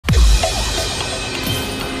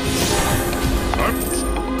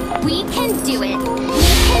We can do it. We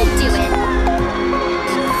can do it.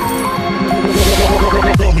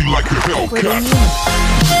 Tell me like a Hellcat.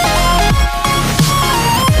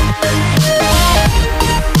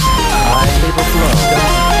 I leave a flow.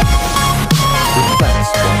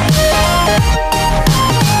 Request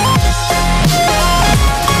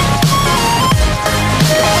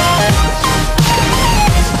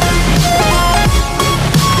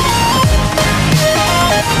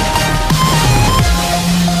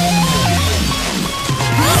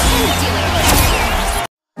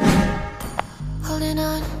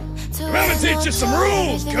Teach you some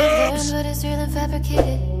rules, cubs! What is real and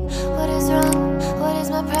fabricated? What is wrong? What is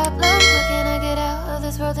my problem? How can I get out of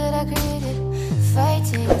this world that I created?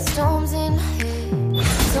 Fighting storms in my head.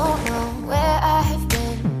 Don't know where I have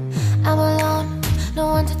been. I'm alone, no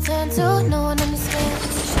one to turn to. No one understands,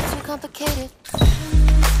 this shit's too complicated.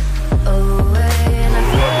 Away and I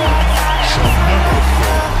feel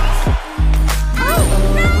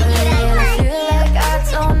like I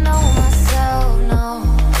don't know myself, no.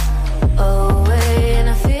 Away and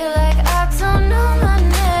I feel like I don't know my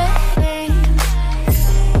name.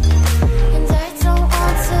 And I don't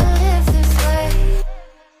want to live this way.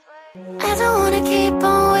 I don't want to keep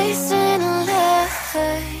on wasting a life.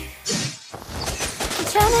 I'm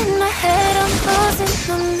drowning in my head, I'm losing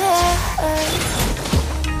my mind.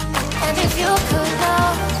 And if you could know,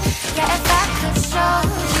 yeah, if I could show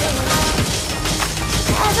you,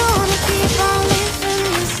 I don't want to keep on living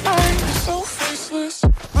this life so faceless.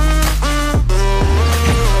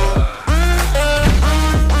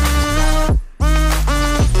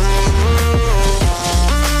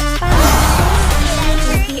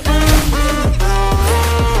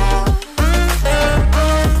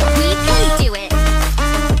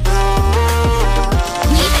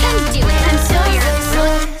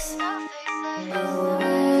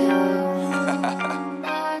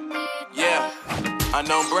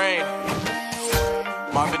 Unknown Brain,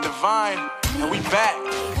 Marvin Divine, and we back.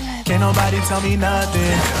 Can't nobody tell me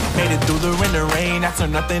nothing. Made it through the rain, the rain. I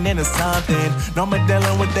turn nothing into something. No more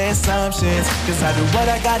dealing with their assumptions. Cause I do what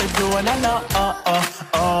I gotta do and I know,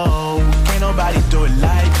 can't nobody do it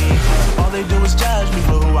like me. All they do is judge me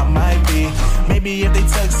for who I might be. Maybe if they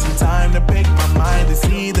took some time to pick my mind to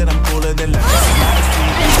see that I'm cooler than life.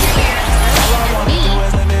 All I wanna do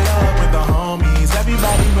is live it up with the homies.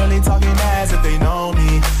 Everybody really talking as if they know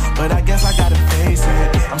me. But I guess I gotta face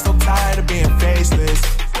it. I'm so tired of being faceless.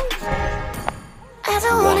 I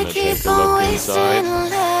don't wanna keep on wasting a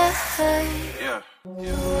life.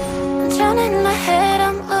 I'm drowning in my head,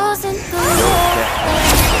 I'm losing my mind.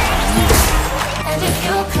 And if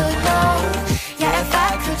you could know, yeah, if I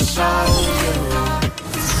could show you,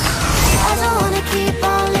 I don't wanna keep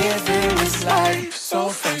on living this life so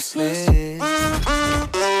faceless.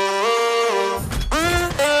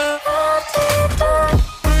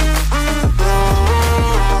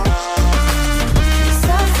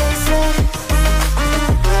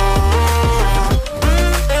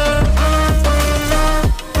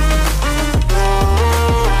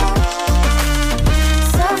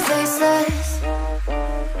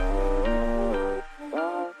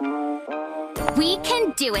 We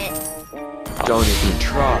can do it. Don't even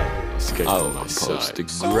try. I'll post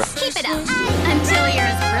aggressive. Keep it up until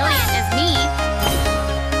you're as brilliant as me.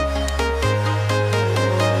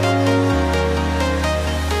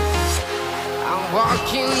 I'm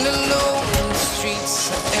walking alone, the streets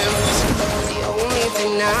are empty. The only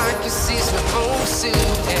thing I can see is my own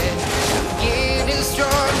silhouette. I'm getting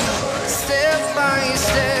stronger, step by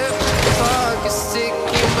step. The clock is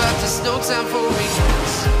ticking, but there's no time for me.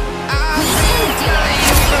 I've been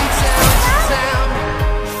flying from town to town,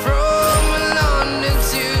 from London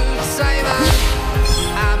to Taiwan.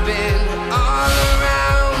 I've been all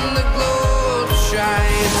around the globe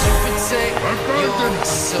trying to protect your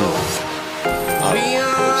soul. We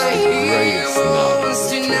are heroes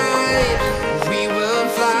tonight. We will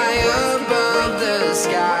fly above the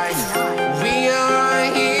sky. We are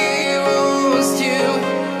heroes tonight.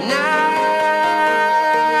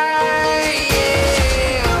 Yeah.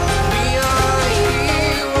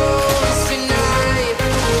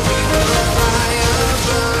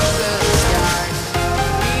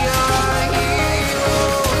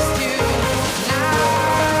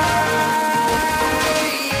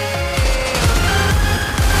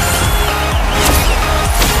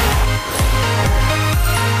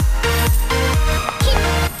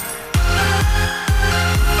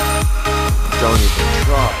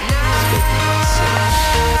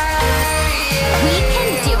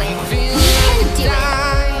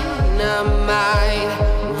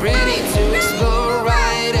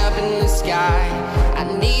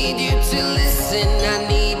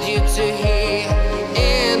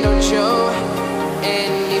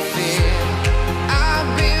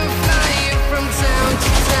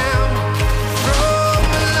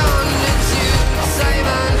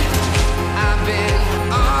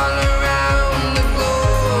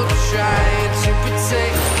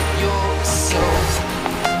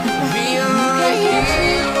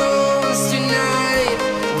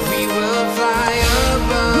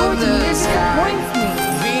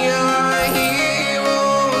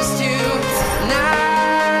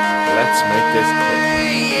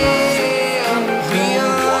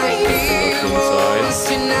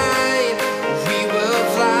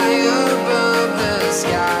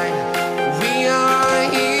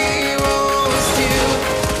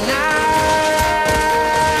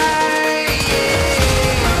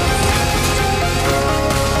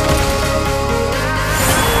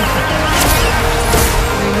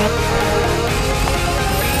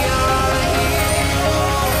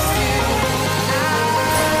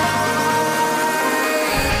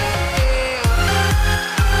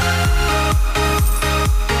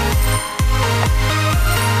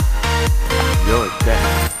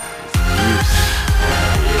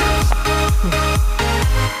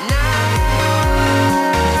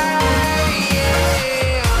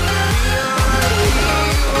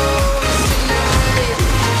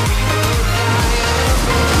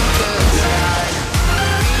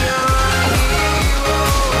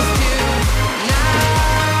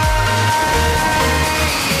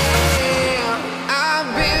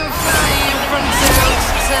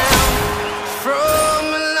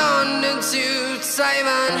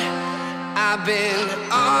 Simon. I've been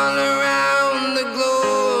all around the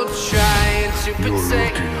globe trying to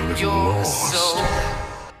protect your soul.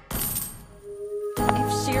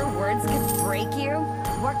 If sheer words could break you,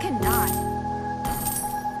 what cannot?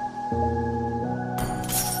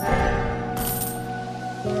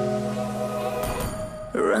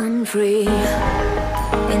 Run free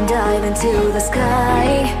and dive into the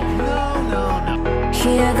sky.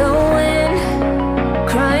 Hear the wind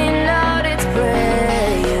crying out its prayer.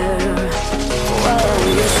 Whoa,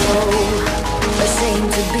 you're so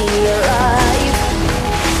ashamed to be alive.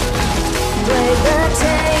 Break the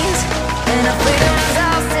chains and our freedom's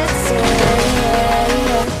ours to take.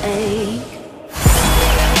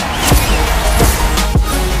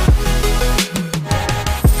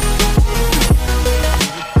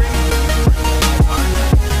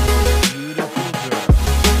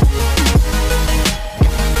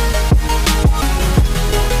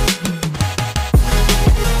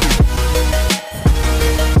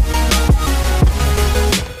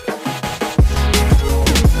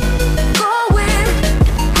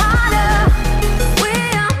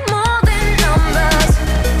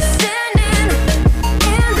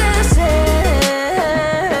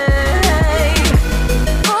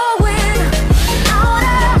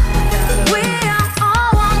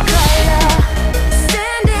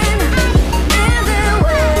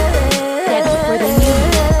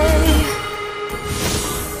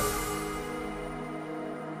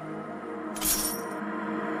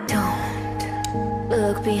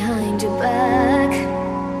 Look behind your back.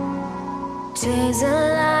 Chase a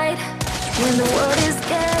light when the world is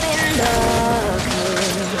getting darker.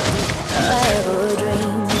 I have a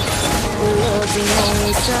dream, the world's the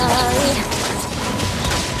only side.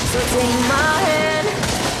 So take my hand,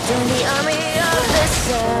 join the army of the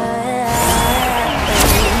side.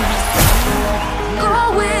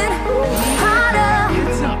 Going harder,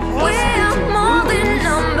 we are more than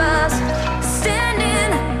numbers.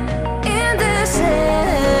 Standing in this air.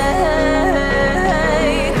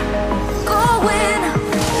 Going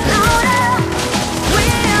louder, we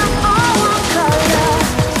are all one color.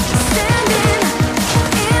 Standing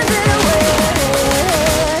in the way.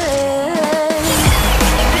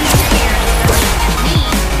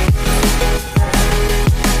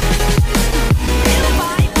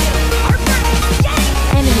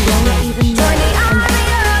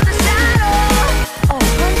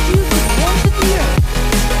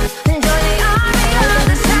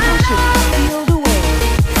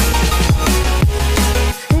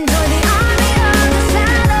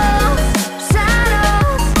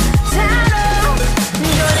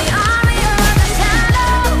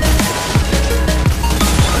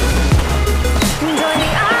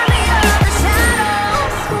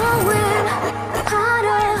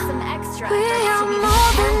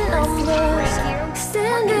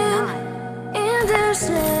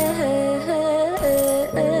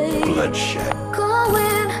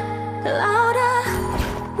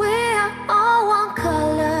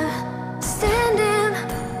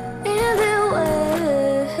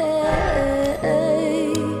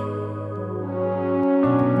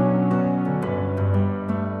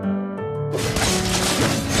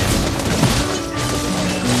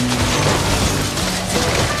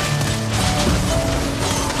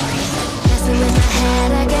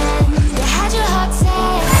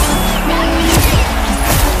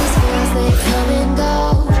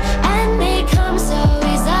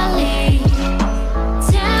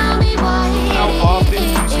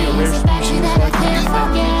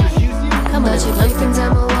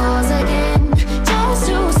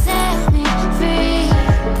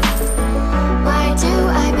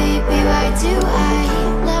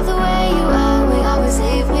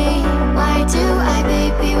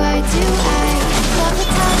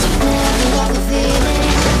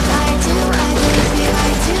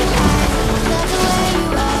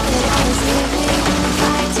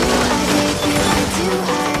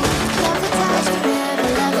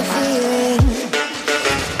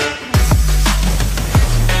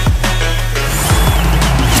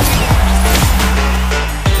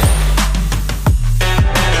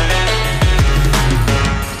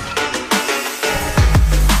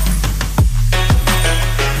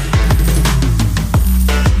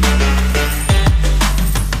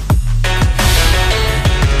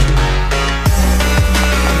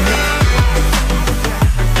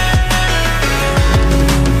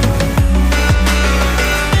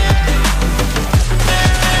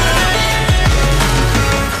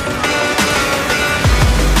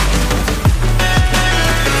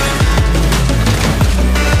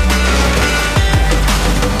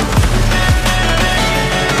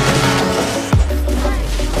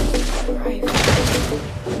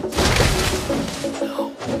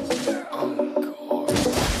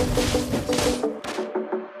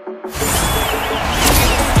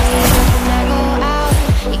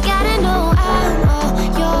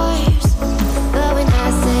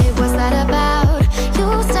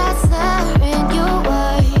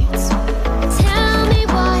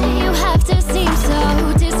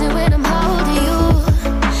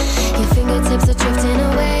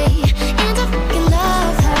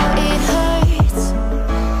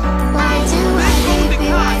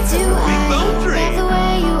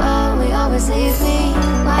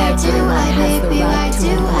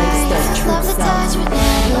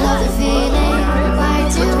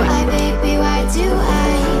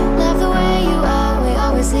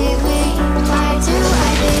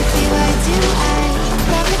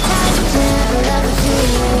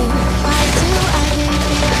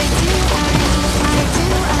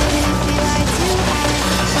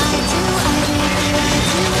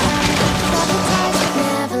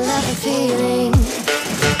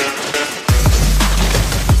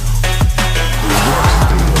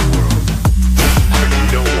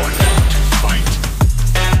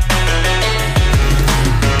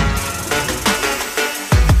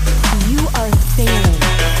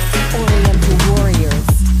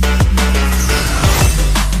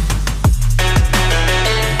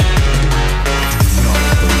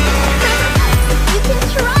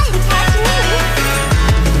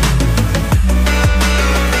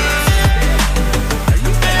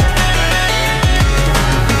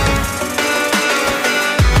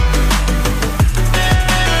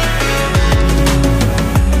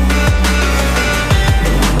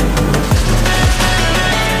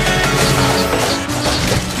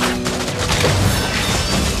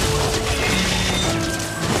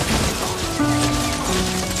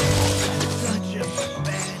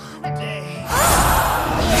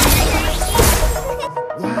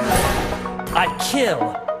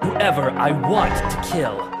 kill whoever I want to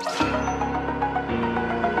kill.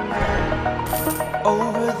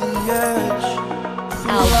 Over the edge.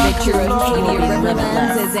 Our victory of Cadia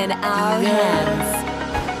Riverlands is in our hands.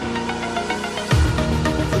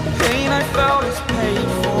 The pain I felt is paid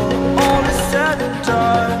for. All is said and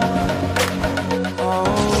done. Oh,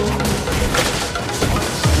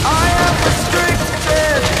 I am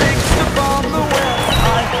restricted, fixed upon the web.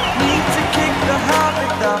 I need to kick the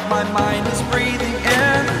habit that my mind is breathing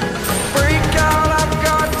in. Break out, I've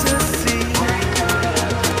got to see.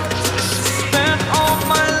 Spent all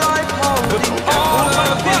my life holding all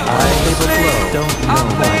of it. I live a blow, don't know I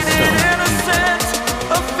played it myself. innocent,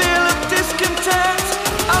 a feel of discontent.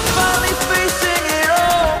 I'm finally facing it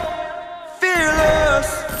all, fearless.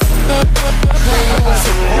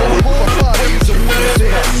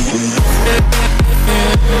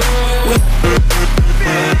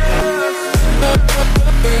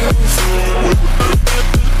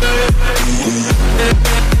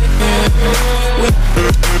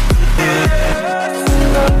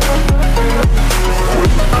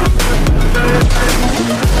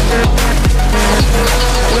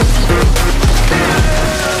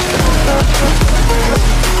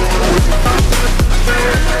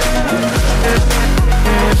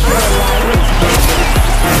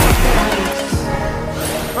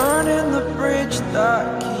 Burning the bridge that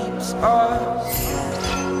keeps us.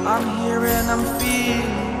 I'm here and I'm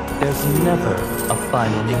feeling There's never a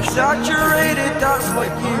final mission. exaggerated, that's what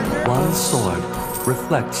you One sword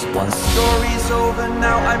reflects one Story's over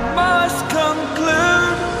now, I must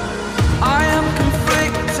conclude. I am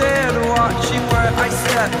conflicted, watching where I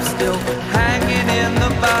step still, hanging in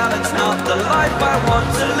the balance. Not the life I want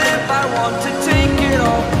to live, I want to take it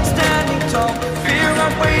all. Standing tall, fear I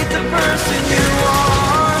weighed the person you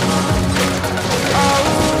are.